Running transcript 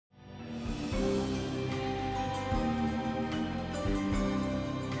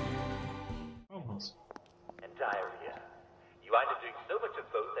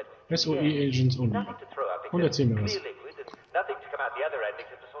SOE Agents only. Und erzähl mir was.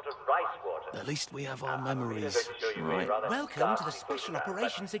 At least we have our memories. Right. Welcome to the Special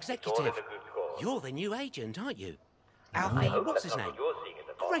Operations Executive. You're the new agent, aren't you? Alfie, what's his name?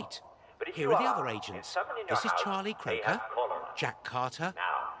 Great. Here are the other agents. This is Charlie Croker, Jack Carter,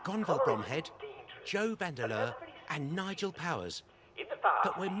 Gonville Bromhead, Joe Vandeleur, and Nigel Powers.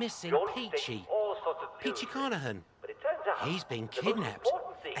 But we're missing Peachy. Peachy Carnahan. He's been kidnapped,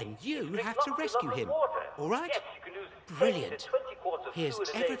 and you have to rescue him. All right? Brilliant. Here's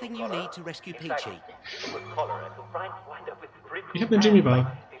everything you need to rescue Peachy. Ich habe eine Jimmy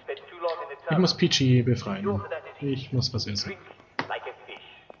Bar. Ich muss Peachy befreien. Ich muss was essen.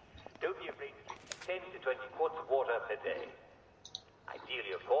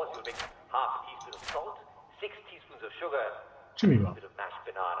 Jimmy Bar.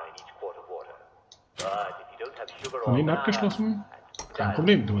 Von innen abgeschlossen? Kein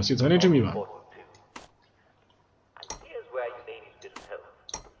Problem, du hast jetzt eine Jimmy Bar.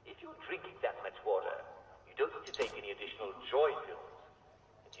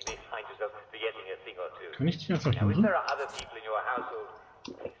 Kann ich dich einfach hören?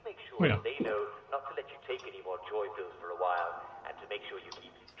 Oh ja.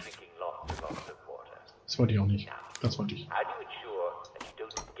 Das wollte ich auch nicht. Das wollte ich.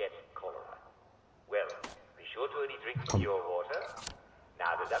 Komm. I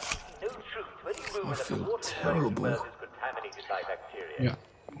feel terrible. Ja,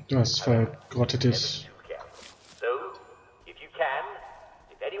 du hast vergrottetes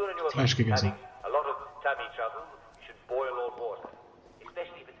Fleisch gegessen.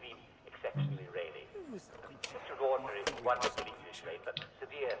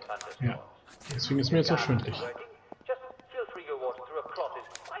 Ja, deswegen ist mir jetzt auch schwindelig.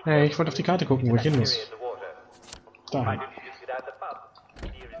 Hey, ich wollte auf die Karte gucken, wo ich hin muss. Dahin.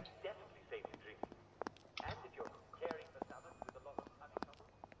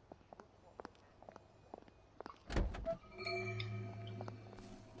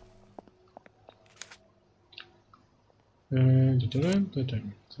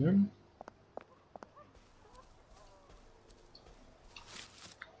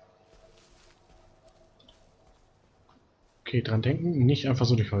 Okay, dran denken, nicht einfach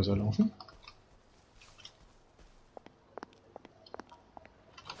so durch Häuser laufen.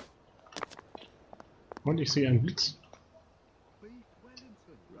 Und ich sehe einen Blitz.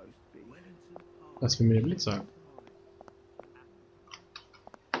 Was will mir der Blitz sagen?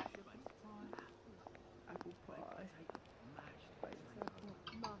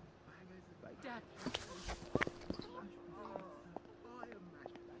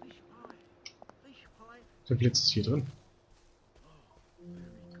 Der Blitz ist hier drin.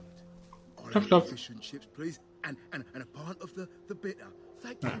 Klopf, klopf.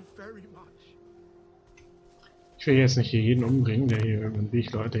 Ich will jetzt nicht hier jeden umbringen, der hier irgendwie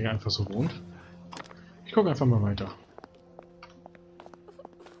Leute hier einfach so wohnt. Ich gucke einfach mal weiter.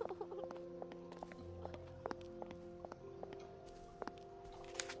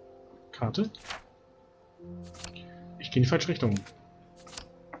 Karte. Ich gehe in die falsche Richtung.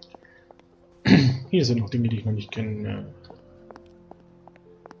 Hier sind noch Dinge, die ich noch nicht kenne.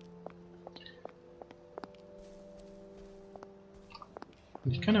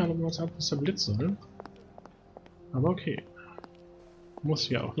 Ich keine Ahnung, was der Blitz soll. Aber okay. Muss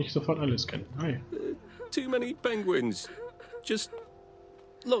ja auch nicht sofort alles kennen. Hi. Too many penguins. Just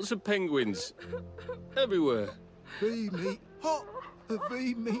lots of penguins. Everywhere. V-meat hot,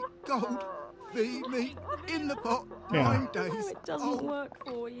 V-meat gold, V-meat in the pot, Ja. 9 days. It doesn't work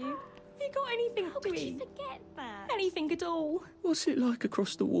for you. Have you got anything How could you sweet? forget that? Anything at all? What's it like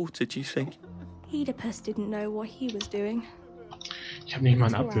across the water, do you think? Oedipus didn't know what he was doing. Ich habe nicht mal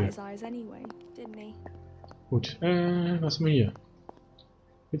einen Tore out Apfel. his eyes anyway, didn't he? Gut, was haben wir hier?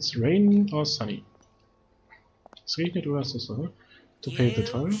 It's rain or sunny. Es regnet oder ist es so? To pay the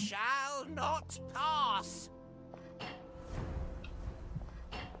toll. shall not pass.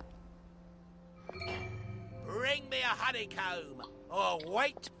 Bring me a honeycomb, or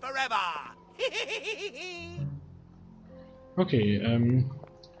wait forever. Okay,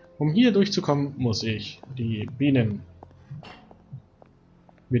 um hier durchzukommen, muss ich die Bienen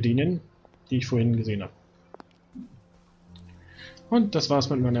bedienen, die ich vorhin gesehen habe. Und das war's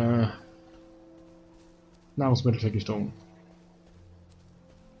mit meiner Nahrungsmittelvergiftung.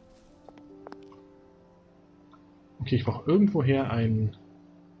 Okay, ich brauche irgendwoher ein...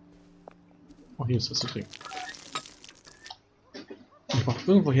 Oh, hier ist was zu trinken. Ich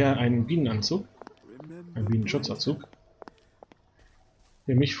brauche irgendwoher einen Bienenanzug. Einen Bienenschutzanzug.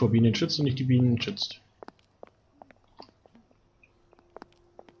 Der mich vor Bienen schützt und nicht die Bienen schützt.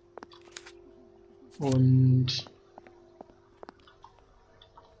 Und...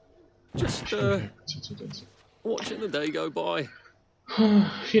 Just watching the day go by.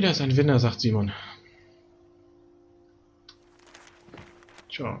 Jeder ist ein Winner, sagt Simon.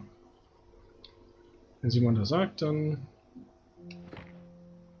 Tja. Wenn Simon das sagt, dann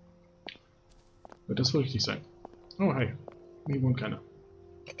wird das wohl richtig sein. Oh, hi. Hier wohnt keiner.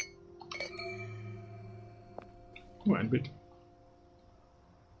 Nur ein Bild.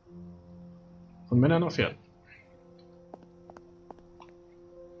 Von Männern auf Pferden.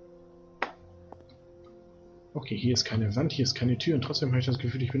 Okay, hier ist keine Wand, hier ist keine Tür und trotzdem habe ich das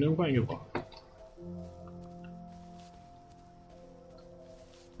Gefühl, ich bin irgendwo eingebrochen.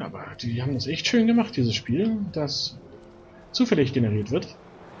 Aber die haben das echt schön gemacht, dieses Spiel, das zufällig generiert wird.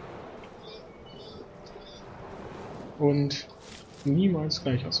 Und niemals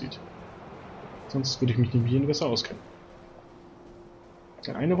gleich aussieht. Sonst würde ich mich nämlich hier besser auskennen.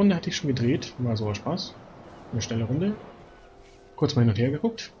 Eine Runde hatte ich schon gedreht, war so Spaß. Eine schnelle Runde. Kurz mal hin und her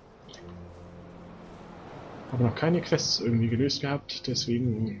geguckt. Aber noch keine Quests irgendwie gelöst gehabt,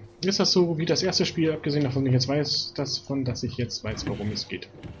 deswegen ist das so wie das erste Spiel, abgesehen davon, dass ich jetzt weiß, worum es geht.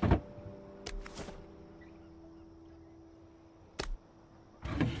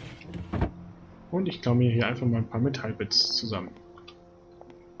 Und ich klaue mir hier einfach mal ein paar Metallbits zusammen.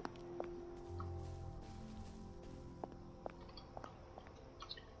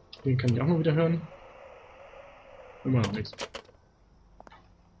 Den kann ich auch noch wieder hören. Immer noch nichts.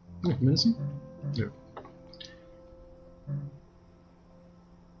 Münzen? Nö.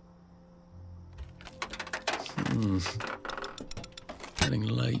 Getting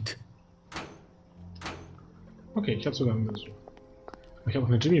late. Okay, ich habe sogar eine Münze. Ich habe auch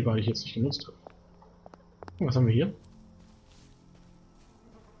eine Jimmy Bar, die ich jetzt nicht genutzt habe. Und was haben wir hier?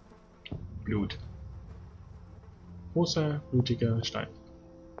 Blut. Großer, blutiger Stein.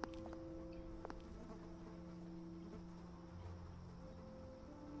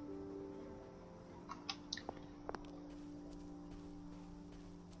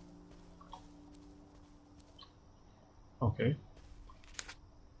 Okay.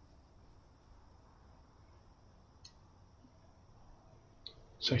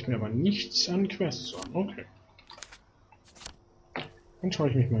 Zeigt mir aber nichts an Quests an. Okay. Dann schaue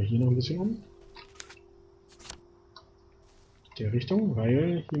ich mich mal hier noch ein bisschen um. Der Richtung,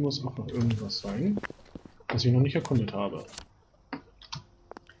 weil hier muss auch noch irgendwas sein, was ich noch nicht erkundet habe.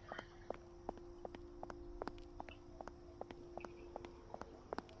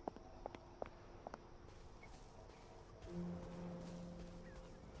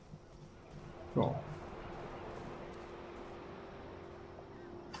 Ja.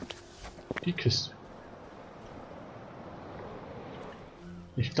 Die Kiste.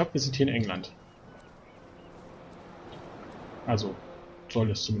 Ich glaube, wir sind hier in England. Also,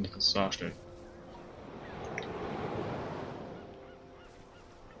 soll es zumindest darstellen.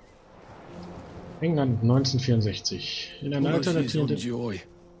 England 1964. In einer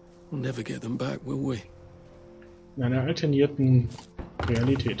alternierten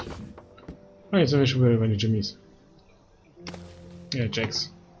Realität. Ah, jetzt sind wir schon wieder bei den Jimmys. Ja,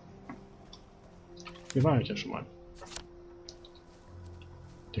 Jacks. Hier war ich ja schon mal.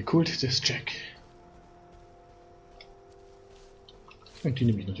 Der Kult des Jack. Und die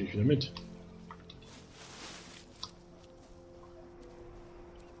nehme ich natürlich wieder mit.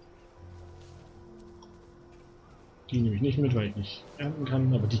 Die nehme ich nicht mit, weil ich nicht ernten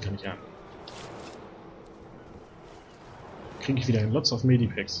kann, aber die kann ich ernten. Kriege ich wieder Lots of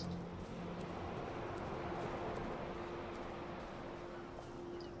Medipacks.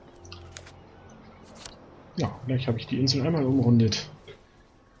 Ja, gleich habe ich die Insel einmal umrundet.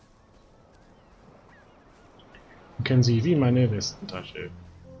 Und kennen sie wie meine Westentasche.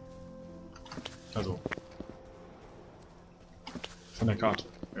 Also. Von der Karte,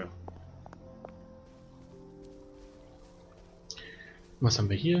 ja. Was haben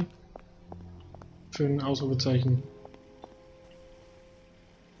wir hier? Für ein Ausrufezeichen.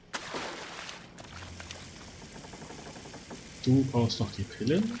 Du brauchst noch die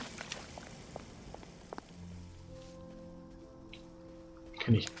Pille.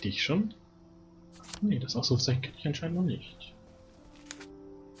 Kenne ich dich schon? Nee, das Ausrufezeichen kenne ich anscheinend noch nicht.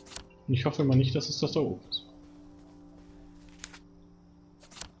 Und ich hoffe mal nicht, dass es das da oben ist.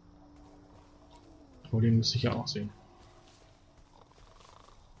 Oh, den müsste ich ja auch sehen.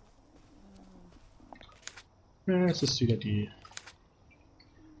 Ja, es ist wieder die...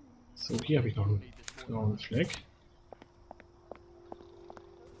 So, hier habe ich noch einen blauen Fleck.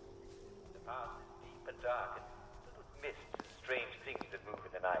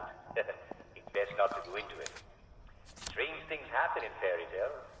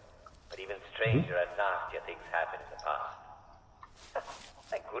 But even stranger and nastier things happened in the past.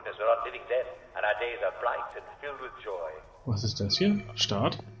 Thank goodness we're not living then, and our days are bright and filled with joy. Was ist das hier?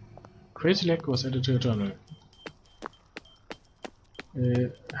 Start. Crazy Leg was added to your journal.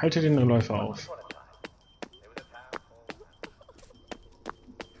 Halte den Läufer auf.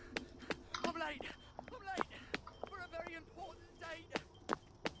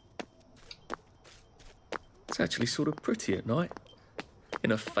 It's actually sort of pretty at night,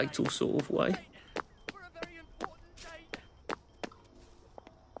 in a fatal sort of way.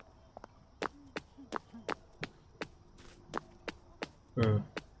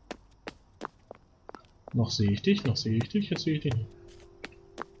 Noch sehe ich dich, jetzt sehe ich dich nicht.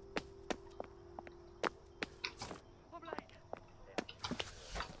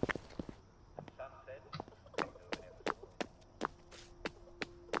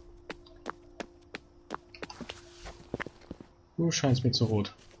 Du scheinst mir zu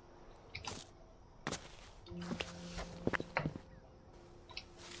rot.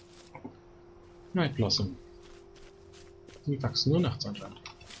 Night Blossom. Die wachsen nur nachts anscheinend.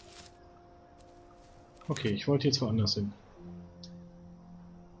 Okay, ich wollte jetzt woanders hin.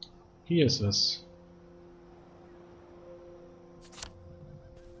 Hier ist es.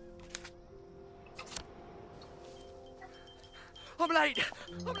 I'm late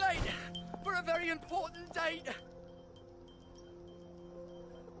for a very important date.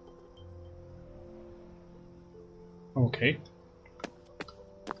 Okay.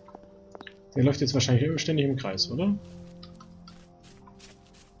 Der läuft jetzt wahrscheinlich ständig im Kreis, oder?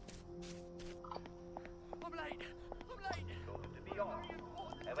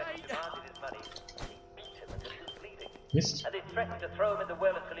 Mist.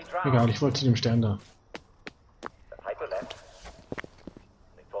 Egal, ich wollte zu dem Stern da.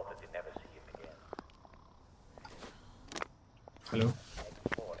 Hallo?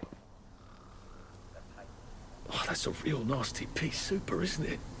 Oh, that's a real nasty piece super, isn't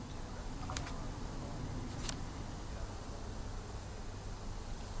it?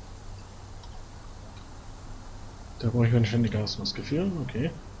 Da brauche ich eine ständige Gasmaske für, okay.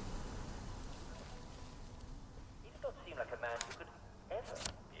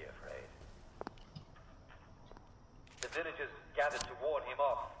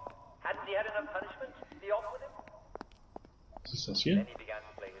 Was ist das hier?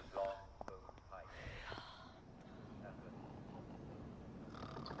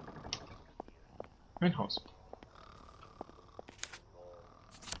 Ein Haus.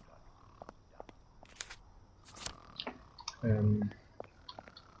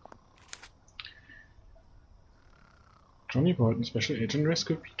 Johnny Bolton, Special Agent,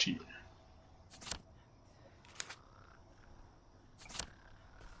 Rescue PG.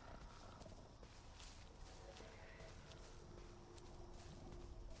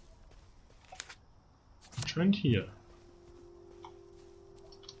 Anscheinend hier.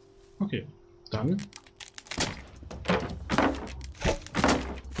 Okay, dann.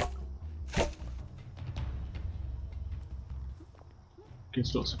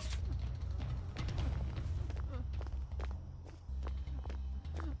 Geht's los.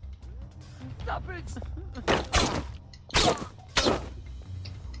 Stop it!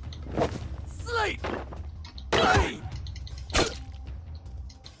 Sleep! Hey!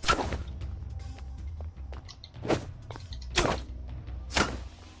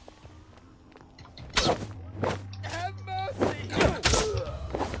 Have mercy!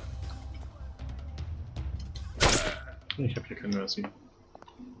 Ich habe hier keine Mercy.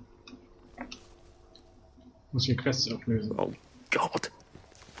 Muss hier Quests auflösen. Oh Gott.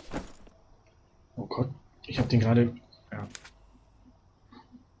 Oh Gott, ich habe den gerade. Ja.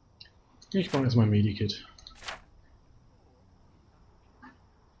 Ich brauche erstmal ein Medikit.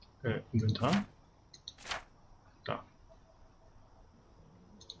 Inventar. Da.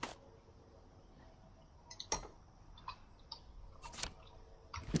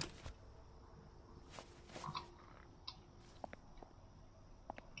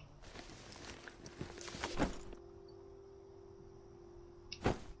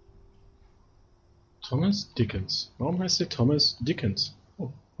 Thomas Dickens. Warum heißt der Thomas Dickens?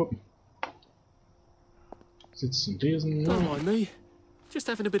 Oh, gucken. Sitzen, lesen. Don't mind me. Just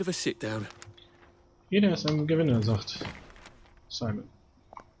having a bit of a sit down. Jeder ist ein Gewinner, sagt Simon.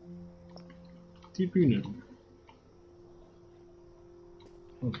 Die Bühne.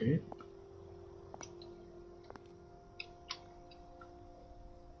 Okay.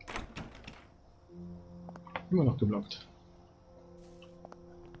 Immer noch geblockt.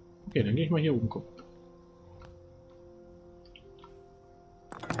 Okay, dann gehe ich mal hier oben gucken.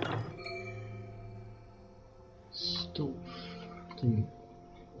 Den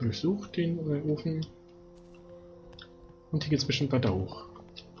löst durchsucht, den Ofen. Und hier geht's bestimmt weiter hoch.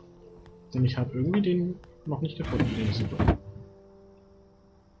 Denn ich habe irgendwie den noch nicht gefunden, den ich suche.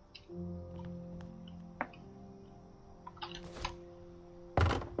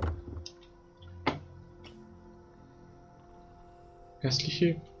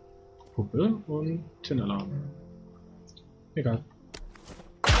 Hässliche Puppe und Tinnalarm. Egal.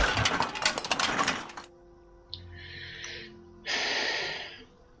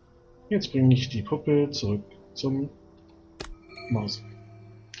 Jetzt bringe ich die Puppe zurück zum Maus.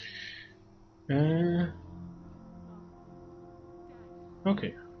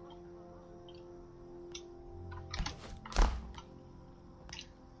 Okay.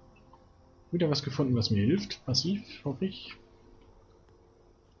 Wieder was gefunden, was mir hilft. Passiv, hoffe ich.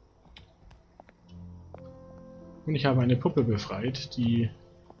 Und ich habe eine Puppe befreit, die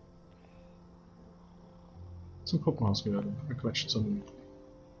zum Puppenhaus gehört. Quatsch, zum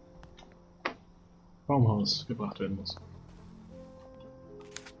Baumhaus gebracht werden muss.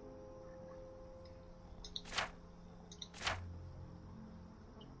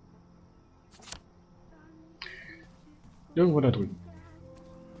 Irgendwo da drüben.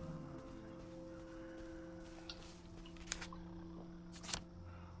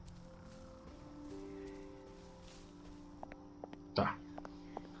 Da.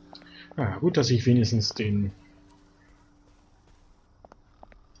 Ah, gut, dass ich wenigstens den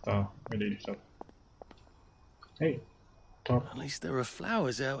da erledigt habe. Hey, top. At least there are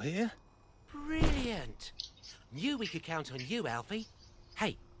flowers out here. Brilliant. Knew we could count on you, Alfie.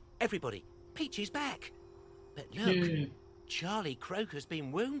 Hey, everybody, Peach is back. But look, Yeah. Charlie Croker's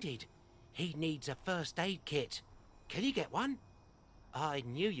been wounded. He needs a first aid kit. Can you get one? I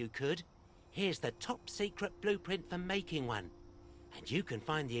knew you could. Here's the top secret blueprint for making one. And you can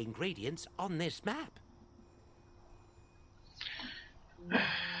find the ingredients on this map.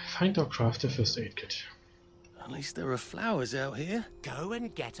 Find or craft a first aid kit. At least there are flowers out here. Go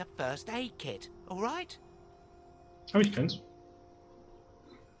and get a first aid kit, all right? Aber ich kenn's.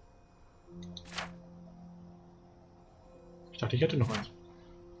 Ich dachte, ich hätte noch eins.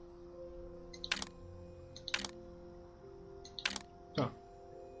 Da.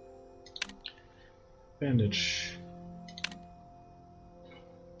 Bandage.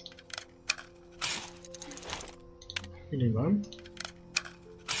 Healing Balm.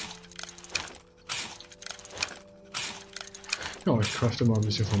 Ja, ich crafte mal ein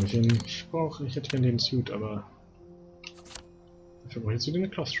bisschen vor mich hin. Ich hätte gerne den Suit, aber dafür brauche ich jetzt wieder eine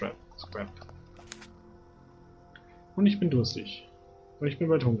Cloth Scrap. Und ich bin durstig. Und ich bin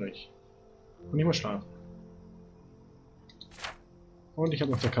bald hungrig. Und ich muss schlafen. Und ich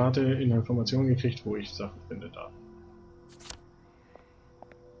habe auf der Karte eine Information gekriegt, wo ich Sachen finde da.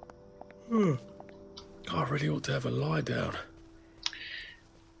 I really ought to have a lie down.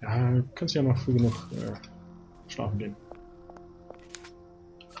 Ja, kannst ja noch früh genug schlafen gehen.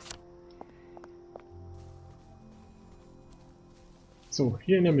 So,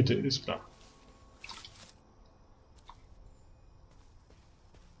 hier in der Mitte, ist klar.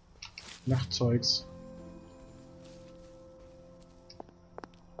 Nachtzeugs.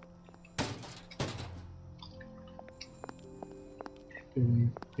 Ich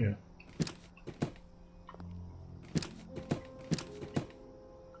bin hier.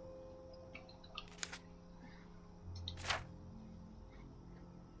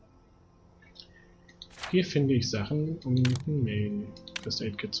 Hier finde ich Sachen, um ein First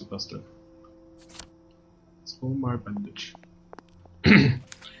Aid Kit zu basteln. Zweimal Bandage.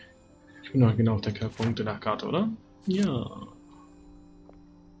 Ich bin noch genau auf der Punkte nach Karte, oder? Ja.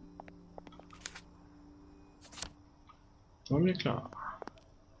 War mir klar.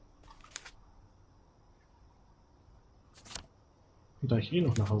 Und da ich eh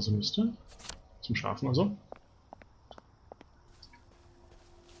noch nach Hause müsste, zum Schafen also.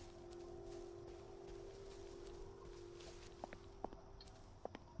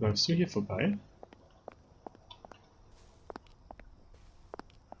 Läufst du hier vorbei?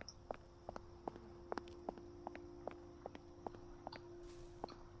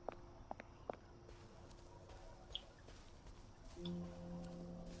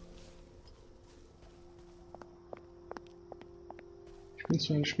 Ich bin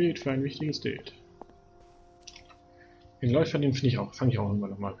zu spät für ein wichtiges Date. Den Läufer, den fange ich auch immer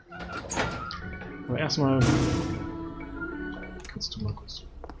noch mal. Aber erstmal kannst du mal kurz.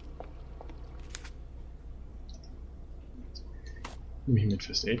 Nehme ich mit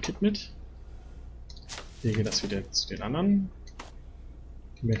First Aid Kit mit. Lege das wieder zu den anderen.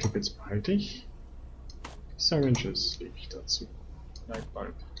 Die Metal Bits behalte ich. Die Syringes lege ich dazu. Light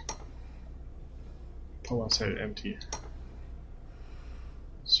Bulb. Power Cell empty.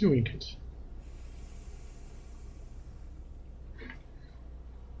 Sewing Kit.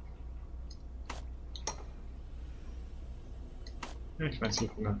 Ja, ich weiß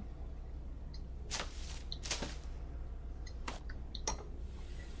nicht, Hunger.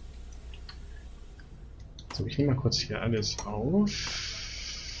 So, ich nehme mal kurz hier alles auf.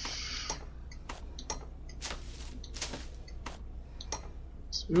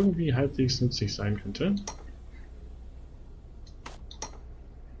 Was irgendwie halbwegs nützlich sein könnte.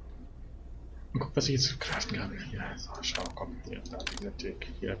 Und guck, was ich jetzt craften kann. Hier, so, schau, komm, hier, da, dieser Tick.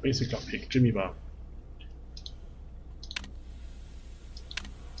 Hier, Basic Lockpick, Jimmy Bar.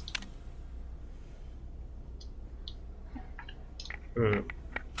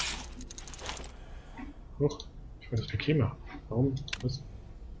 Huch, ich wollte das Paket machen. Warum? Was?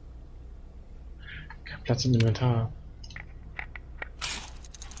 Kein Platz im Inventar.